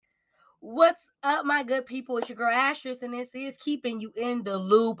What's up, my good people? It's your girl Ashes, and this is Keeping You in the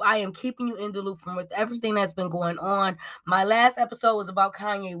Loop. I am keeping you in the loop from everything that's been going on. My last episode was about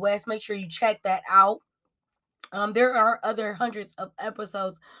Kanye West. Make sure you check that out. There are other hundreds of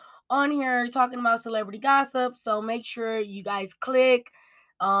episodes on here talking about celebrity gossip, so make sure you guys click,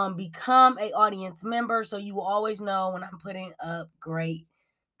 become a audience member, so you will always know when I'm putting up great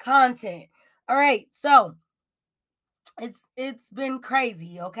content. All right, so it's been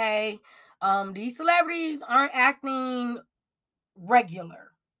crazy, okay? These celebrities aren't acting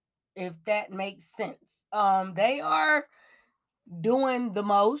regular, if that makes sense. They are doing the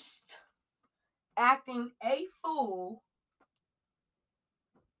most, acting a fool,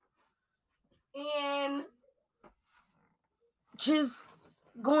 and just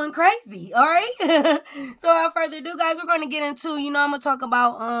going crazy. All right. So without further ado, guys, we're going to get into, I'm gonna talk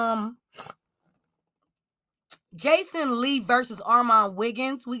about Jason Lee versus Armand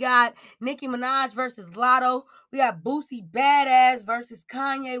Wiggins. We got Nicki Minaj versus Lotto. We got Boosie Badass versus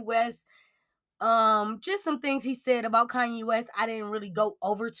Kanye West. Just some things he said about Kanye West. I didn't really go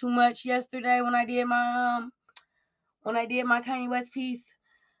over too much yesterday when I did my Kanye West piece.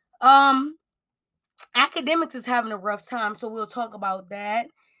 Academics is having a rough time, so we'll talk about that.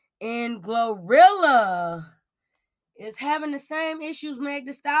 And Glorilla is having the same issues Meg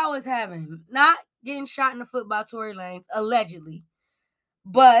Thee Stallion is having. Not getting shot in the foot by Tory Lanez, allegedly.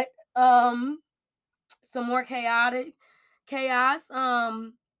 But some more chaos.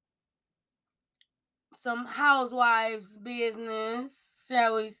 Some housewives business,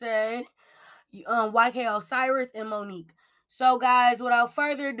 shall we say. YK Osiris and Monique. So, guys, without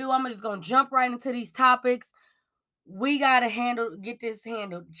further ado, I'm just gonna jump right into these topics. We gotta get this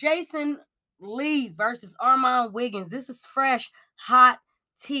handled. Jason Lee versus Armand Wiggins. This is fresh, hot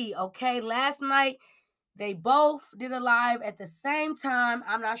tea. Okay, last night they both did a live at the same time.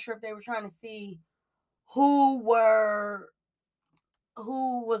 I'm not sure if they were trying to see who was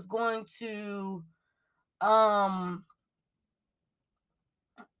going to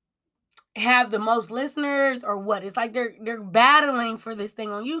have the most listeners or what. It's like they're battling for this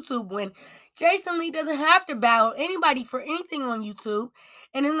thing on YouTube when Jason Lee doesn't have to battle anybody for anything on YouTube.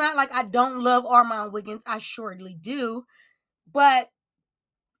 And it's not like I don't love Armand Wiggins. I surely do. But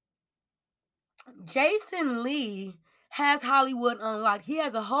Jason Lee has Hollywood Unlocked. He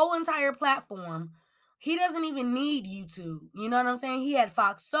has a whole entire platform. He doesn't even need YouTube. You know what I'm saying? He had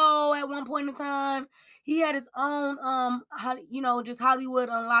Fox Soul at one point in time. He had his own just Hollywood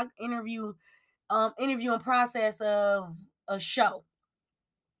Unlocked interviewing process of a show.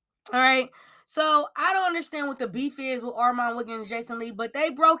 All right. So I don't understand what the beef is with Armand Wiggins and Jason Lee, but they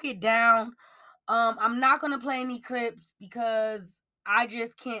broke it down. I'm not gonna play any clips because I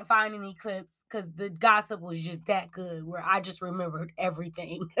just can't find any clips because the gossip was just that good where I just remembered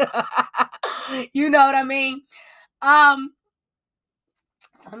everything. You know what I mean? So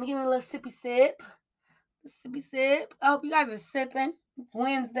let me give me a little sippy sip. Sippy sip. I hope you guys are sipping. It's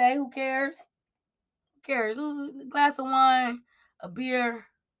Wednesday. Who cares? Cares? A glass of wine, a beer,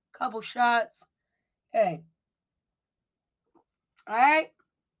 couple shots. Hey. All right.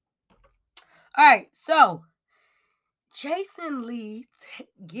 All right. So Jason Lee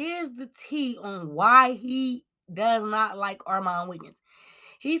gives the tea on why he does not like Armand Wiggins.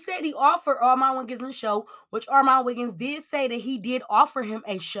 He said he offered Armand Wiggins a show, which Armand Wiggins did say that he did offer him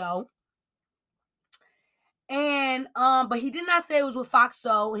a show. And but he did not say it was with Fox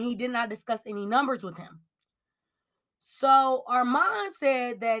Soul, and he did not discuss any numbers with him. So Armand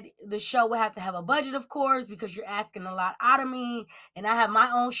said that the show would have to have a budget, of course, because you're asking a lot out of me, and I have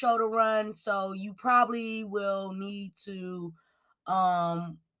my own show to run, so you probably will need to,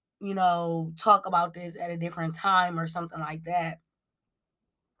 talk about this at a different time or something like that.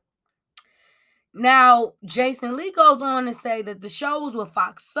 Now, Jason Lee goes on to say that the show was with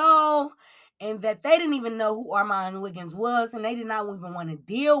Fox Soul, and that they didn't even know who Armand Wiggins was, and they did not even want to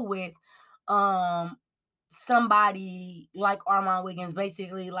deal with somebody like Armand Wiggins.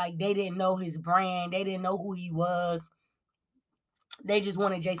 Basically, like, they didn't know his brand, they didn't know who he was. They just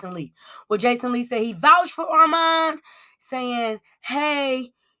wanted Jason Lee. Well, Jason Lee said he vouched for Armand, saying,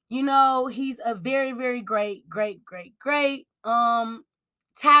 hey, he's a very, very great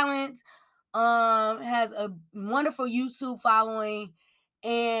talent, has a wonderful YouTube following,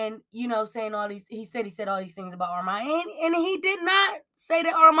 and saying all these, he said all these things about Armand, and he did not say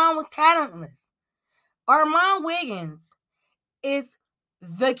that Armand was talentless. Armand Wiggins is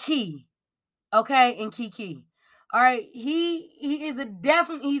the key, okay, in Kiki. All right, he is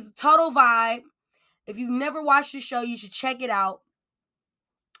he's a total vibe. If you've never watched the show, you should check it out.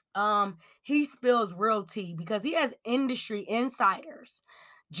 He spills real tea because he has industry insiders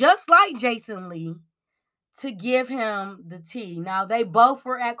just like Jason Lee, to give him the tea. Now, they both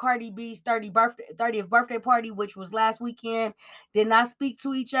were at Cardi B's 30th birthday party, which was last weekend. Did not speak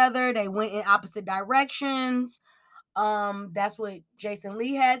to each other. They went in opposite directions. That's what Jason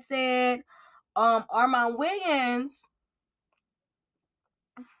Lee had said. Armand Wiggins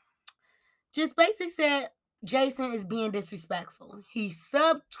just basically said Jason is being disrespectful. He's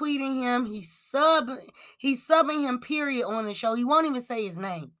subtweeting him. He's subbing him, period, on the show. He won't even say his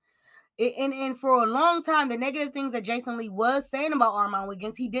name. And for a long time, the negative things that Jason Lee was saying about Armand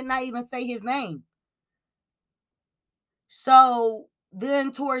Wiggins, he did not even say his name. So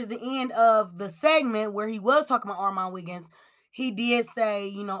then towards the end of the segment where he was talking about Armand Wiggins, he did say,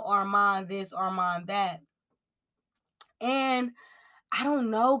 you know, Armand this, Armand that. And I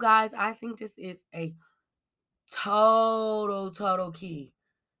don't know, guys. I think this is a total key.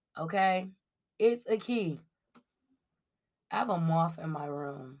 Okay? It's a key. I have a moth in my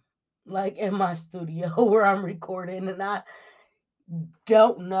room, like in my studio where I'm recording, and I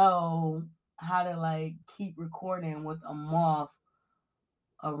don't know how to like keep recording with a moth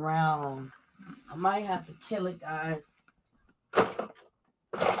around. I might have to kill it, guys.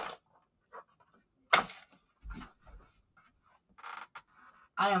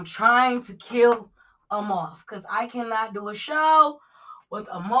 I am trying to kill a moth because I cannot do a show with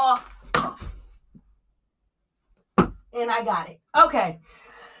a moth. And I got it. Okay.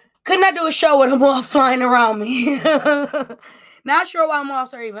 Could not do a show with a moth flying around me. Not sure why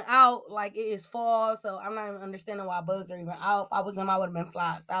moths are even out. Like, it is fall, so I'm not even understanding why bugs are even out. If I was them, I would have been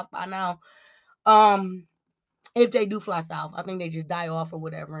flying south by now. If they do fly south, I think they just die off or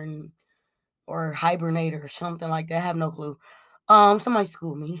whatever, or hibernate or something like that. I have no clue. Somebody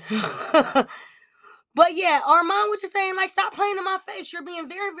school me. But yeah, Armand was just saying, like, stop playing in my face. You're being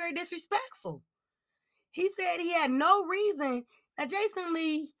very, very disrespectful. He said he had no reason. Now, Jason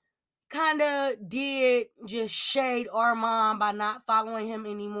Lee kind of did just shade Armand by not following him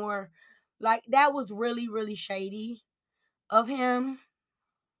anymore. Like, that was really, really shady of him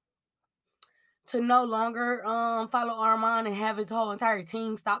to no longer follow Armand and have his whole entire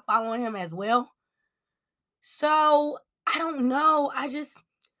team stop following him as well. So, I don't know. I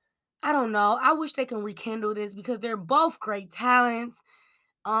don't know. I wish they can rekindle this because they're both great talents.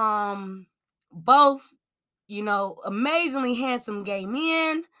 Both, you know, amazingly handsome gay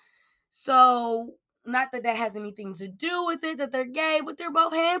men. So, not that has anything to do with it that they're gay, but they're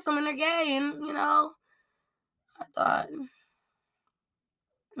both handsome and they're gay. And, you know, I thought,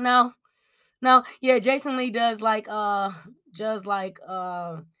 no. Yeah, Jason Lee does like,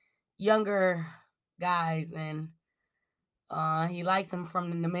 younger guys, and he likes them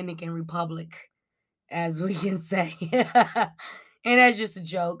from the Dominican Republic, as we can say. And that's just a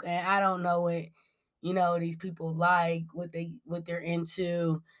joke. And I don't know what, you know, these people like, what they're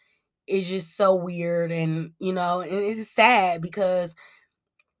into. It's just so weird. And, you know, and it's sad because,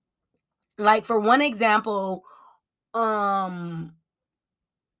 like, for one example,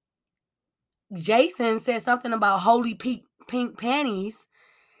 Jason said something about holy pink panties,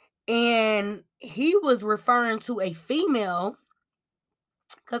 and he was referring to a female.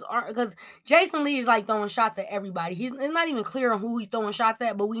 Because Jason Lee is like throwing shots at everybody. It's not even clear on who he's throwing shots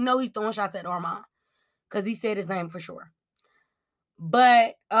at, but we know he's throwing shots at Armand because he said his name for sure.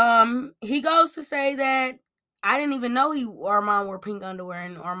 But he goes to say that I didn't even know Armand wore pink underwear,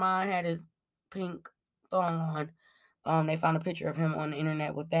 and Armand had his pink thong on. They found a picture of him on the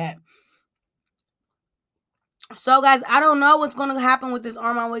internet with that. So, guys, I don't know what's going to happen with this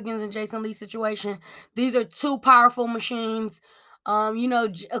Armand Wiggins and Jason Lee situation. These are two powerful machines. You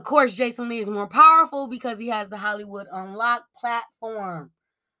know, of course, Jason Lee is more powerful because he has the Hollywood Unlocked platform.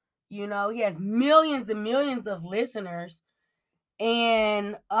 You know, he has millions and millions of listeners.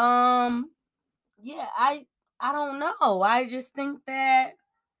 And yeah, I don't know. I just think that,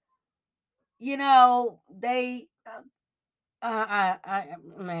 you know, they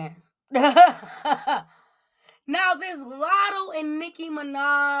man. Now, this Latto and Nicki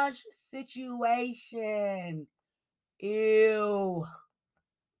Minaj situation. Ew.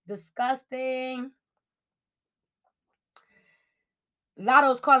 Disgusting.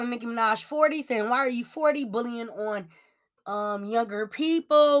 Latto's calling Nicki Minaj 40, saying, why are you 40? Bullying on younger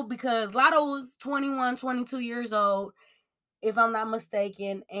people, because Latto was 21, 22 years old, if I'm not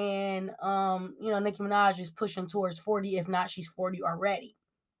mistaken. And you know, Nicki Minaj is pushing towards 40. If not, she's 40 already.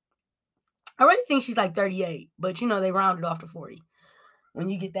 I really think she's like 38, but you know, they rounded off to 40 when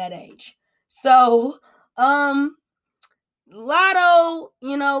you get that age. So, Latto,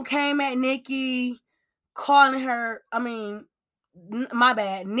 you know, came at Nicki, calling her, my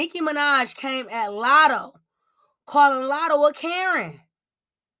bad. Nicki Minaj came at Latto, calling Latto a Karen.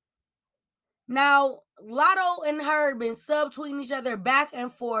 Now, Lotto and her been subtweeting each other back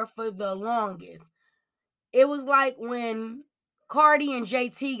and forth for the longest. It was like when Cardi and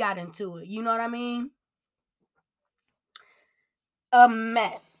JT got into it. You know what I mean? A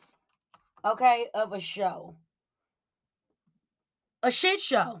mess, okay, of a show. A shit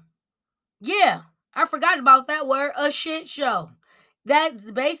show. Yeah, I forgot about that word. A shit show.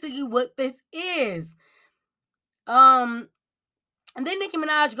 That's basically what this is. And then Nicki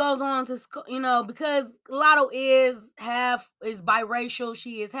Minaj goes on to, because Lotto is biracial.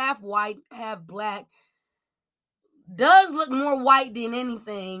 She is half white, half black. Does look more white than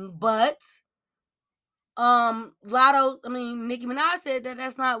anything, but Nicki Minaj said that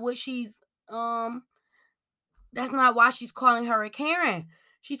that's not what that's not why she's calling her a Karen.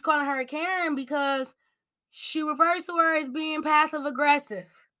 She's calling her a Karen because she refers to her as being passive aggressive.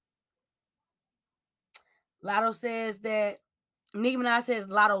 Nicki Minaj says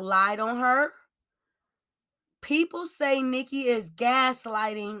Lotto lied on her. People say Nicki is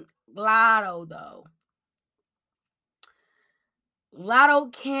gaslighting Lotto, though. Lotto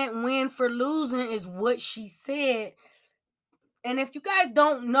can't win for losing is what she said. And if you guys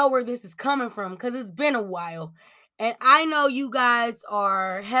don't know where this is coming from, because it's been a while, and I know you guys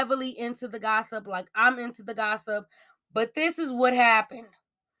are heavily into the gossip, like I'm into the gossip, but this is what happened.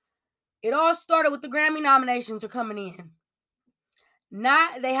 It all started with the Grammy nominations are coming in.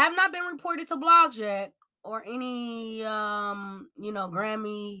 They have not been reported to blogs yet, or any the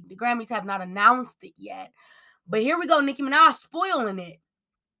Grammys have not announced it yet. But here we go, Nicki Minaj spoiling it.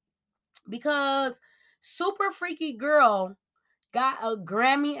 Because Super Freaky Girl got a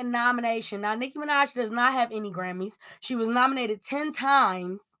Grammy nomination. Now, Nicki Minaj does not have any Grammys. She was nominated 10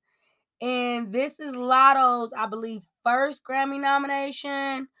 times. And this is Lotto's, I believe, first Grammy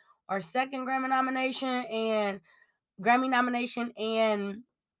nomination or second Grammy nomination. And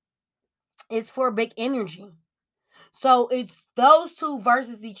it's for Big Energy. So it's those two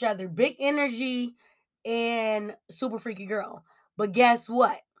versus each other, Big Energy and Super Freaky Girl. But guess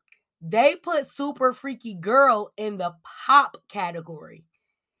what? They put Super Freaky Girl in the pop category.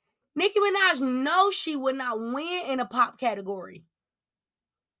 Nicki Minaj knows she would not win in a pop category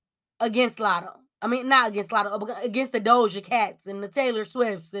against Lotto. I mean, not against Lotto, against the Doja Cats and the Taylor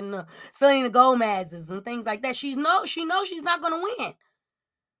Swifts and the Selena Gomez's and things like that. She knows she's not going to win.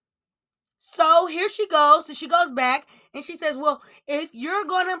 So here she goes. So she goes back and she says, well, if you're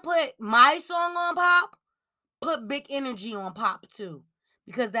going to put my song on pop, put Big Energy on pop too,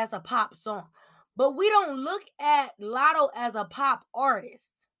 because that's a pop song. But we don't look at Lotto as a pop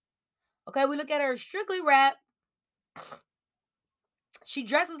artist. Okay, we look at her strictly rap. She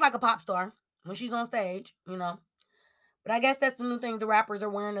dresses like a pop star when she's on stage, But I guess that's the new thing. The rappers are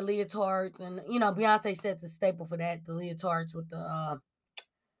wearing the leotards, and Beyonce sets a staple for that. The leotards with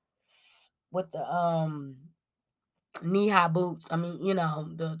the knee-high boots. I mean,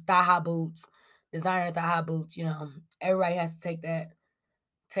 the thigh-high boots, designer thigh-high boots. Everybody has to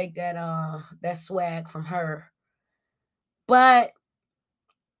take that swag from her. But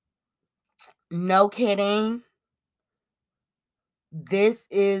no kidding, this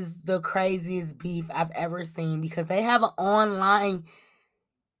is the craziest beef I've ever seen, because they have an online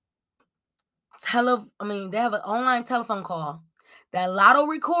telephone call that Lotto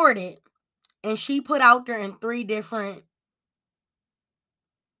recorded, and she put out there in 3 different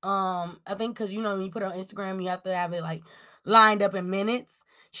I think, because when you put it on Instagram, you have to have it like lined up in minutes.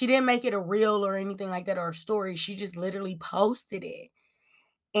 She didn't make it a reel or anything like that, or a story. She just literally posted it.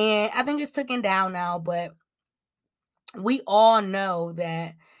 And I think it's taken down now, but we all know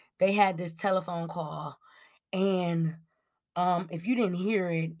that they had this telephone call. And if you didn't hear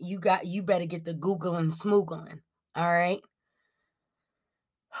it, you better get the Googling and smoogling. All right.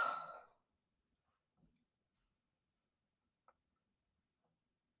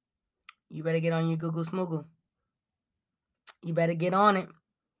 You better get on your Google Smoogle. You better get on it.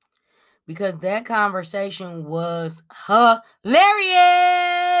 Because that conversation was hilarious.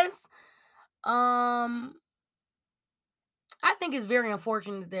 I think it's very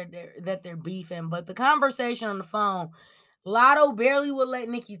unfortunate that they're beefing, but the conversation on the phone, Lotto barely would let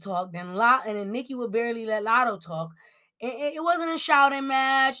Nicki talk, and then Nicki would barely let Lotto talk. It wasn't a shouting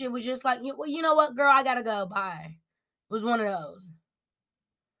match. It was just like, well, you know what, girl, I gotta go. Bye. It was one of those.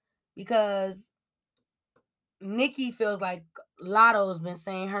 Because Nicki feels like Lotto's been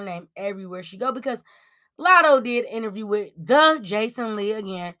saying her name everywhere she go, because Lotto did an interview with the Jason Lee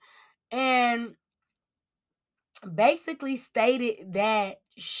again, and basically stated that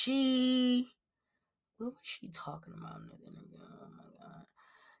what was she talking about in the interview? Oh my God.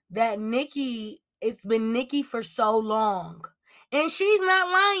 That Nicki, it's been Nicki for so long, And she's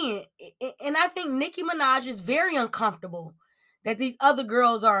not lying. And I think Nicki Minaj is very uncomfortable that these other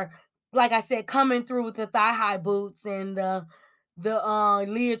girls are, like I said, coming through with the thigh high boots and the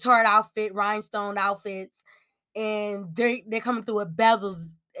leotard outfit, rhinestone outfits, and they're coming through with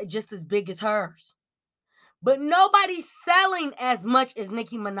bezels just as big as hers. But nobody's selling as much as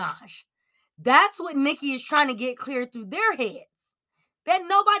Nicki Minaj. That's what Nicki is trying to get clear through their heads. That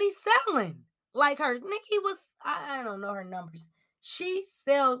nobody's selling like her. Nicki was, I don't know her numbers. She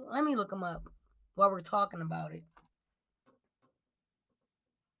sells, let me look them up while we're talking about it.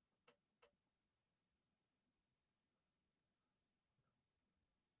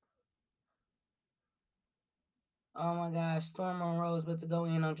 Oh my gosh, Storm Monroe is about to go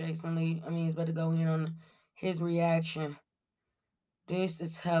in on Jason Lee. I mean, he's about to go in on his reaction. This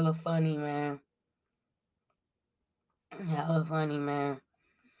is hella funny, man. Hella funny, man.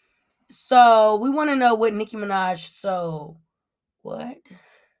 So we want to know what Nicki Minaj sold. What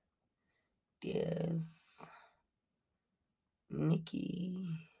is Nicki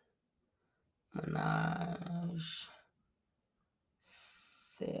Minaj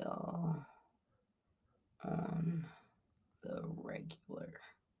sell on the regular?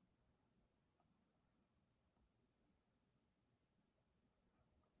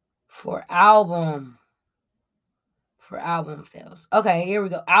 For album sales. Okay, here we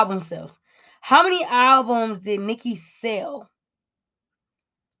go. Album sales. How many albums did Nicki sell?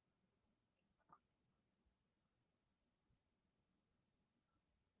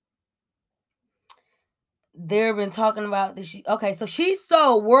 They've been talking about this. Okay, so she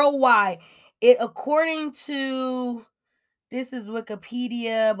sold worldwide. It according to this is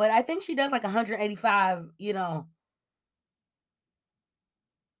Wikipedia, but I think she does like 185.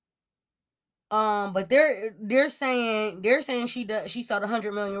 But they're saying she sold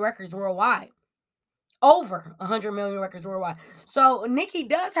 100 million records worldwide. Over 100 million records worldwide. So Nicki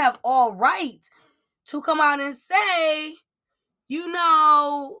does have all right to come out and say,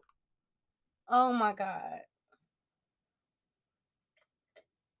 oh my God.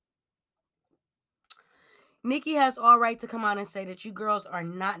 Nicki has all right to come out and say that you girls are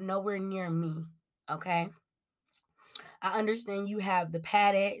not nowhere near me. Okay. I understand you have the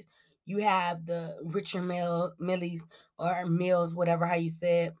Paddocks, you have the Richard Millies or Mills, whatever how you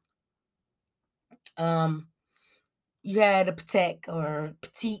said. You had a Patek or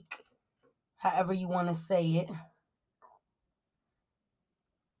Petite, however you want to say it.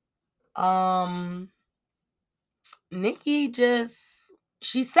 Nicki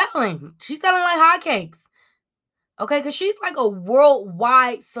she's selling like hotcakes. Okay, because she's like a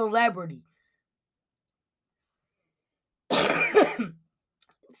worldwide celebrity.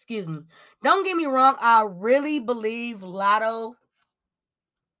 Excuse me. Don't get me wrong, I really believe Lotto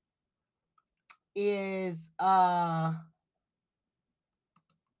is I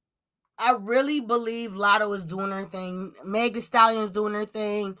really believe Lotto is doing her thing. Meg Thee Stallion is doing her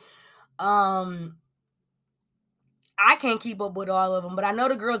thing. I can't keep up with all of them, but I know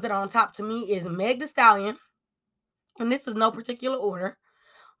the girls that are on top to me is Meg Thee Stallion, and this is no particular order.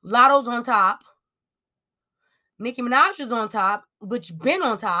 Lotto's on top. Nicki Minaj is on top, which been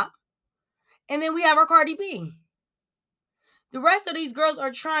on top. And then we have our Cardi B. The rest of these girls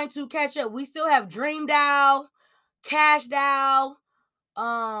are trying to catch up. We still have Dream Doll, Cash Doll.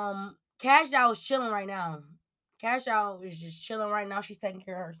 Cash Doll is chilling right now. Cash Doll is just chilling right now. She's taking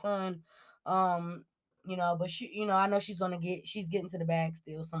care of her son. But I know she's getting to the bag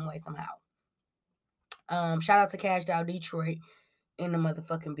still some way, somehow. Shout out to Cash Doll Detroit in the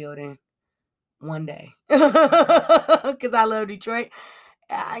motherfucking building one day. Cause I love Detroit.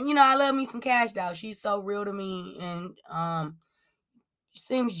 I love me some Cash Doll. She's so real to me and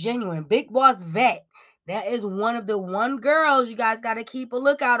seems genuine. Big Boss Vet. That is one of the girls you guys got to keep a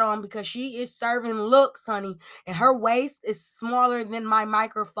lookout on because she is serving looks, honey. And her waist is smaller than my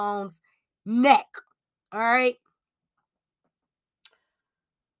microphone's neck. All right.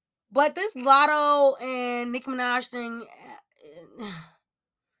 But this Lotto and Nicki Minaj thing,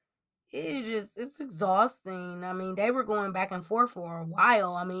 it's exhausting. I mean, they were going back and forth for a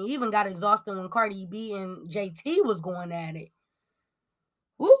while. I mean, even got exhausting when Cardi B and JT was going at it.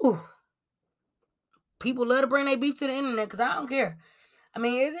 Woo! People love to bring their beef to the internet because I don't care. I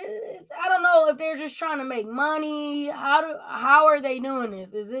mean, I don't know if they're just trying to make money. How are they doing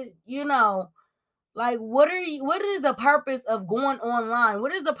this? Is it like what is the purpose of going online?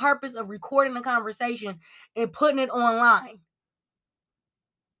 What is the purpose of recording a conversation and putting it online?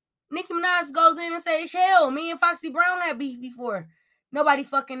 Nicki Minaj goes in and says, "Hell, me and Foxy Brown had beef before. Nobody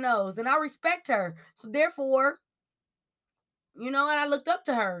fucking knows, and I respect her. So therefore, and I looked up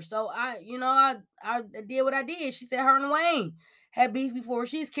to her. So I did what I did. She said her and Wayne had beef before.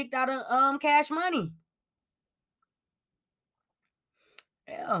 She's kicked out of Cash Money.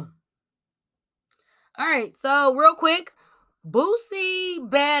 Yeah. All right, so real quick, Boosie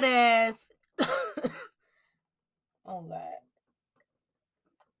Badass. Oh God.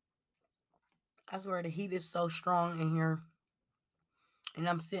 I swear the heat is so strong in here. And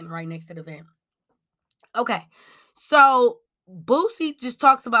I'm sitting right next to the vent. Okay. So Boosie just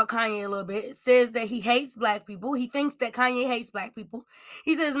talks about Kanye a little bit. It says that he hates black people. He thinks that Kanye hates black people.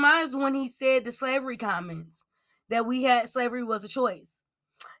 He says mine is when he said the slavery comments that we had slavery was a choice.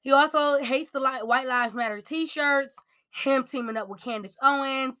 He also hates the White Lives Matter t-shirts, him teaming up with Candace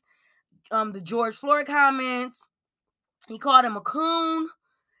Owens, the George Floyd comments. He called him a coon.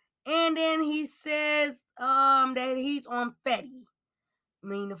 And then he says that he's on Fetty,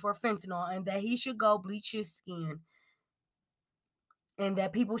 meaning for fentanyl, and that he should go bleach his skin. And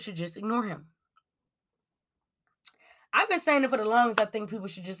that people should just ignore him. I've been saying it for the longest. I think people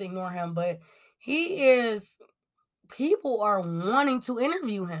should just ignore him, but people are wanting to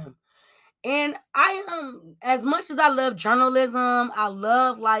interview him. And I am, as much as I love journalism, I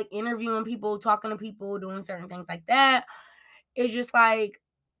love like interviewing people, talking to people, doing certain things like that. It's just like,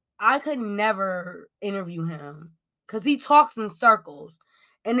 I could never interview him because he talks in circles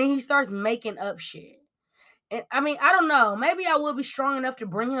and then he starts making up shit. And I mean, I don't know. Maybe I will be strong enough to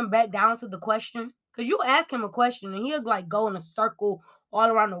bring him back down to the question. Because you ask him a question and he'll like go in a circle all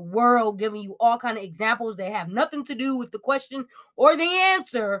around the world, giving you all kind of examples that have nothing to do with the question or the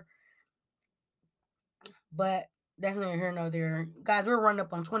answer. But that's neither here nor there. Guys, we're running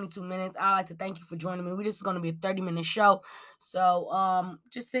up on 22 minutes. I'd like to thank you for joining me. This is going to be a 30-minute show. So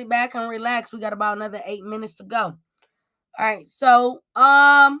just sit back and relax. We got about another 8 minutes to go. All right. So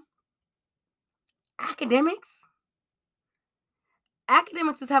Akademiks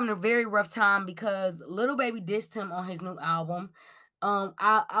is having a very rough time because Lil Baby dissed him on his new album.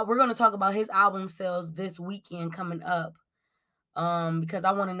 We're going to talk about his album sales this weekend coming up. Because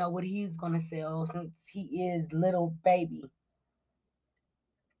I want to know what he's gonna sell since he is Lil Baby.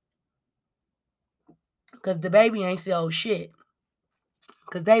 Because the baby ain't sell shit.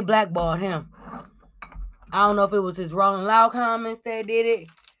 Because they blackballed him. I don't know if it was his Rolling Loud comments that did it,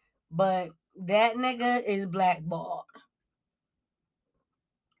 but that nigga is blackballed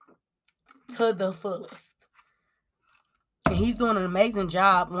to the fullest. And he's doing an amazing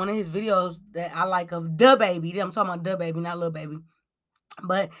job. One of his videos that I like of DaBaby, I'm talking about DaBaby, not Lil Baby.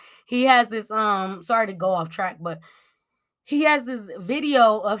 But he has this, sorry to go off track, but he has this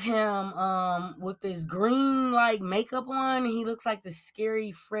video of him with this green like makeup on, and he looks like the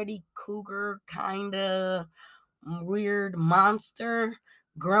scary Freddy Krueger kind of weird monster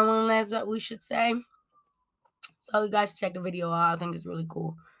growing, as what we should say. So you guys check the video out. I think it's really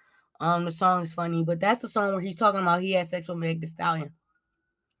cool. The song is funny, but that's the song where he's talking about he had sex with Meg Thee Stallion.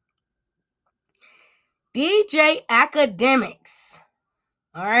 DJ Akademiks,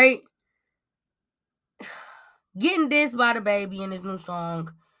 all right, getting dissed by DaBaby in his new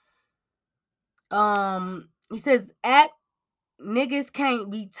song. He says niggas can't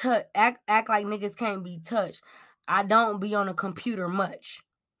be touched. Act like niggas can't be touched. I don't be on a computer much.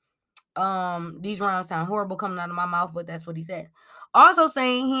 These rhymes sound horrible coming out of my mouth, but that's what he said. Also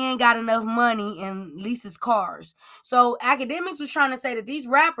saying he ain't got enough money and leases cars. So Akademiks was trying to say that these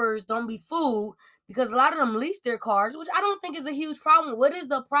rappers don't be fooled because a lot of them lease their cars, which I don't think is a huge problem. What is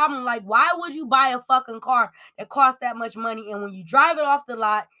the problem? Like, why would you buy a fucking car that costs that much money, and when you drive it off the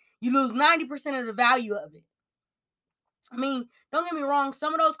lot, you lose 90% of the value of it? I mean, don't get me wrong.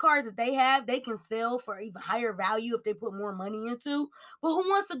 Some of those cars that they have, they can sell for even higher value if they put more money into. But who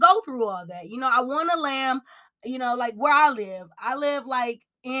wants to go through all that? You know, I want a Lamb, you know, like where I live like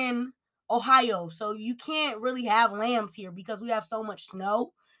in Ohio. So you can't really have lambs here because we have so much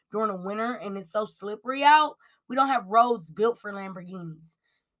snow during the winter and it's so slippery out. We don't have roads built for Lamborghinis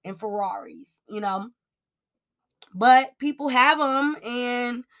and Ferraris, you know. But people have them,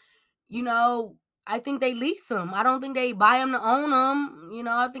 and, you know, I think they lease them. I don't think they buy them to own them. You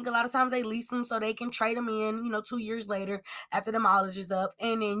know, I think a lot of times they lease them so they can trade them in, you know, 2 years later after the mileage is up.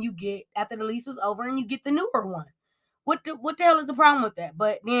 And then you get, after the lease is over, and you get the newer one. What the hell is the problem with that?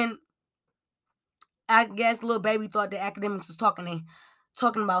 But then I guess Lil Baby thought that Akademiks was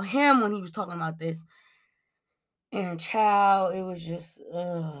talking about him when he was talking about this. And child, it was just,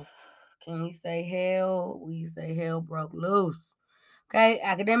 can we say hell? We say hell broke loose. Okay,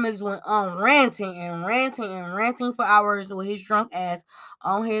 Akademiks went on ranting for hours with his drunk ass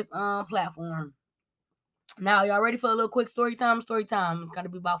on his platform. Now, y'all ready for a little quick story time? Story time. It's got to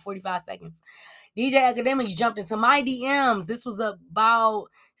be about 45 seconds. DJ Akademiks jumped into my DMs. This was about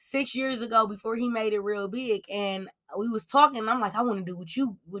 6 years ago before he made it real big. And we was talking, and I'm like, I want to do what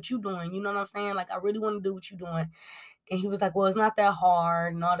you doing. You know what I'm saying? Like, I really want to do what you doing. And he was like, well, it's not that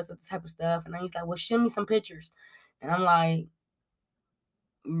hard and all this other type of stuff. And then he's like, well, send me some pictures. And I'm like,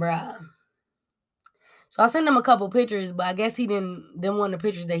 bruh. So I sent him a couple pictures, but I guess he didn't want the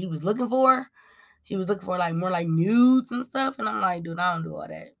pictures that he was looking for. He was looking for like more like nudes and stuff. And I'm like, dude, I don't do all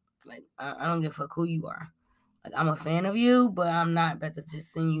that. Like, I don't give a fuck who you are. Like, I'm a fan of you, but I'm not about to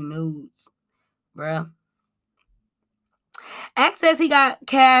just send you nudes, bruh. X says he got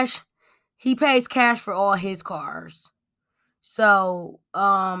cash. He pays cash for all his cars. So,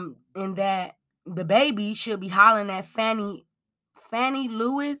 and that the baby should be hollering at Fannie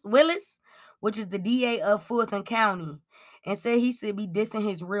Willis, which is the DA of Fulton County, and said he should be dissing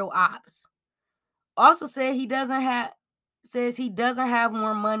his real ops. Also said he doesn't have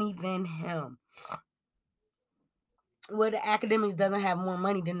more money than him. Well, the academics doesn't have more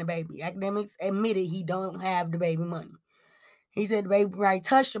money than the baby. Academics admitted he don't have the baby money. He said the baby probably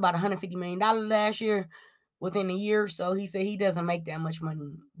touched about $150 million last year within a year. So he said he doesn't make that much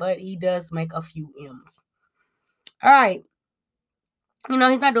money, but he does make a few M's. All right. You know,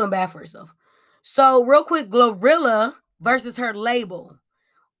 he's not doing bad for himself. So real quick, Glorilla versus her label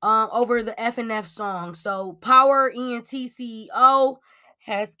over the FNF song. So Power ENT CEO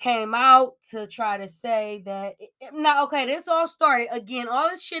has came out to try to say that now, okay, this all started again. All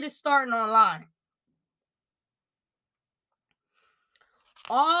this shit is starting online.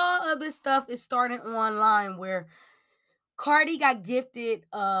 All of this stuff is starting online where Cardi got gifted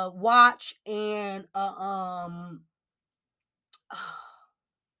a watch and a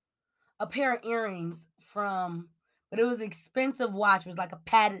pair of earrings from, but it was an expensive watch. It was like a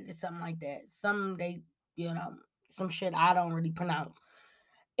patent or something like that. Some shit I don't really pronounce.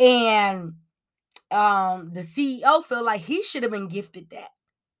 And the CEO felt like he should have been gifted that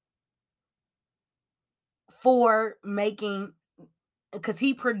for making, because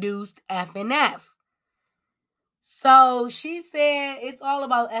he produced FNF. So she said it's all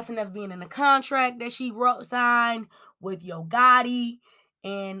about FNF being in the contract that she signed with Yo Gotti,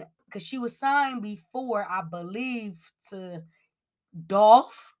 and because she was signed before, I believe, to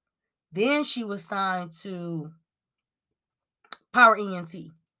Dolph. Then she was signed to Power ENT.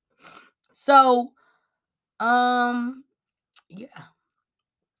 So, yeah.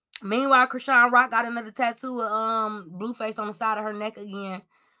 Meanwhile, Krishan Rock got another tattoo of Blueface on the side of her neck again,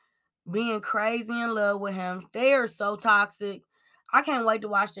 being crazy in love with him. They are so toxic. I can't wait to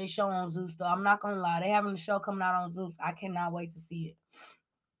watch their show on Zeus, though. I'm not gonna lie. They having the show coming out on Zeus. I cannot wait to see it.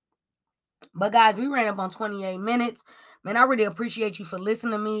 But guys, we ran up on 28 minutes. Man, I really appreciate you for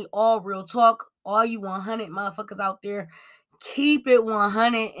listening to me. All real talk. All you 100 motherfuckers out there, keep it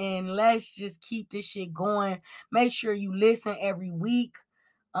 100 and let's just keep this shit going. Make sure you listen every week.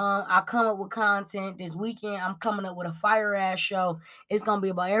 I come up with content this weekend. I'm coming up with a fire ass show. It's gonna be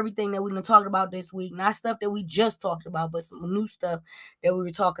about everything that we've been talking about this week. Not stuff that we just talked about, but some new stuff that we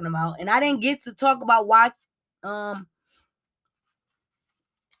were talking about. And I didn't get to talk about why.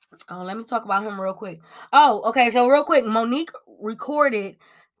 Let me talk about him real quick. Oh, okay. So real quick, Monique recorded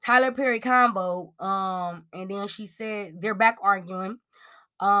Tyler Perry combo. And then she said they're back arguing.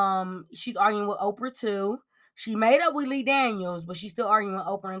 She's arguing with Oprah too. She made up with Lee Daniels, but she's still arguing with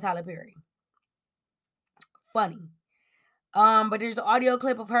Oprah and Tyler Perry. Funny. But there's an audio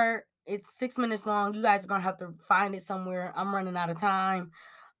clip of her. It's 6 minutes long. You guys are gonna have to find it somewhere. I'm running out of time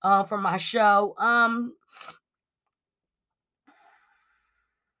for my show.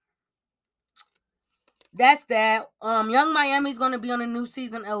 That's that. Young Miami's gonna be on a new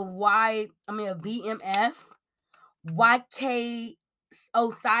season of BMF. YK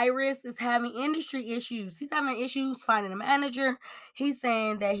Osiris is having industry issues. He's having issues finding a manager. He's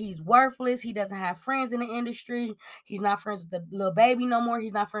saying that he's worthless. He doesn't have friends in the industry. He's not friends with the Lil Baby no more.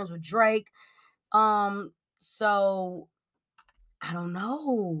 He's not friends with Drake. So I don't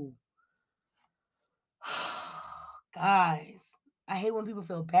know. Guys, I hate when people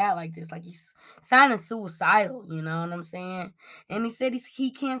feel bad like this. Like he's sounding suicidal, you know what I'm saying? And he said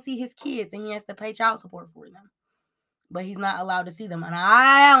he can't see his kids and he has to pay child support for them. But he's not allowed to see them. And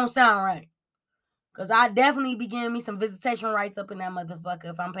I don't sound right. Because I definitely be giving me some visitation rights up in that motherfucker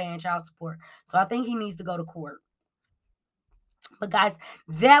if I'm paying child support. So I think he needs to go to court. But guys,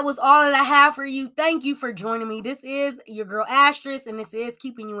 that was all that I have for you. Thank you for joining me. This is your girl Astress, and this is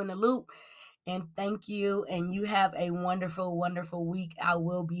Keeping You in the Loop. And thank you. And you have a wonderful, wonderful week. I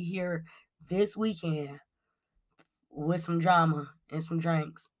will be here this weekend with some drama and some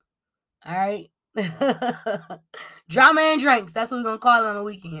drinks. All right? Drama and drinks. That's what we're going to call it on the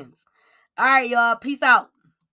weekends. All right, y'all. Peace out.